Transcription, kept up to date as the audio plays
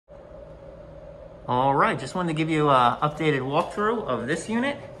All right, just wanted to give you an updated walkthrough of this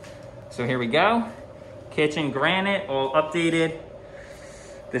unit. So here we go. Kitchen granite, all updated.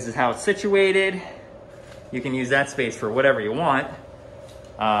 This is how it's situated. You can use that space for whatever you want,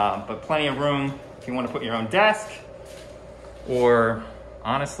 but plenty of room if you want to put your own desk, or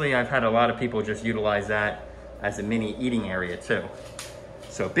honestly, I've had a lot of people just utilize that as a mini eating area too.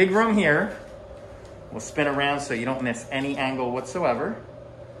 So big room here. We'll spin around so you don't miss any angle whatsoever.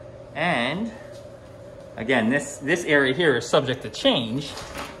 And again, this area here is subject to change,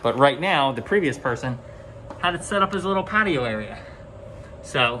 but right now, the previous person had it set up as a little patio area.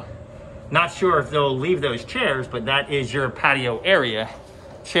 So, not sure if they'll leave those chairs, but that is your patio area.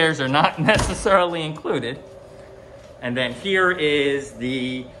 Chairs are not necessarily included. And then here is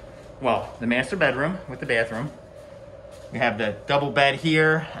the master bedroom with the bathroom. We have the double bed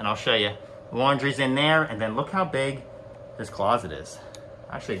here, and I'll show you. Laundry's in there, and then look how big this closet is.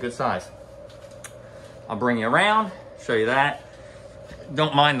 Actually, a good size. I'll bring you around, show you that.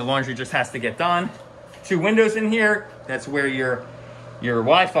 Don't mind, the laundry just has to get done. 2 windows in here, that's where your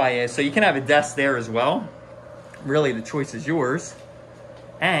Wi-Fi is, so you can have a desk there as well. Really, the choice is yours.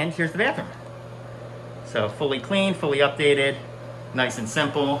 And here's the bathroom. So fully clean, fully updated, nice and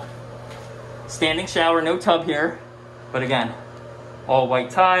simple. Standing shower, no tub here, but again, all white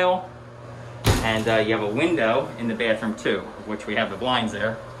tile. And you have a window in the bathroom too, of which we have the blinds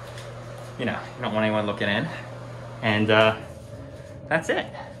there. You know, you don't want anyone looking in. And that's it.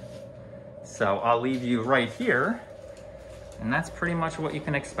 So I'll leave you right here. And that's pretty much what you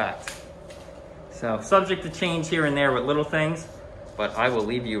can expect. So subject to change here and there with little things, but I will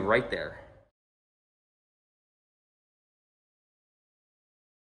leave you right there.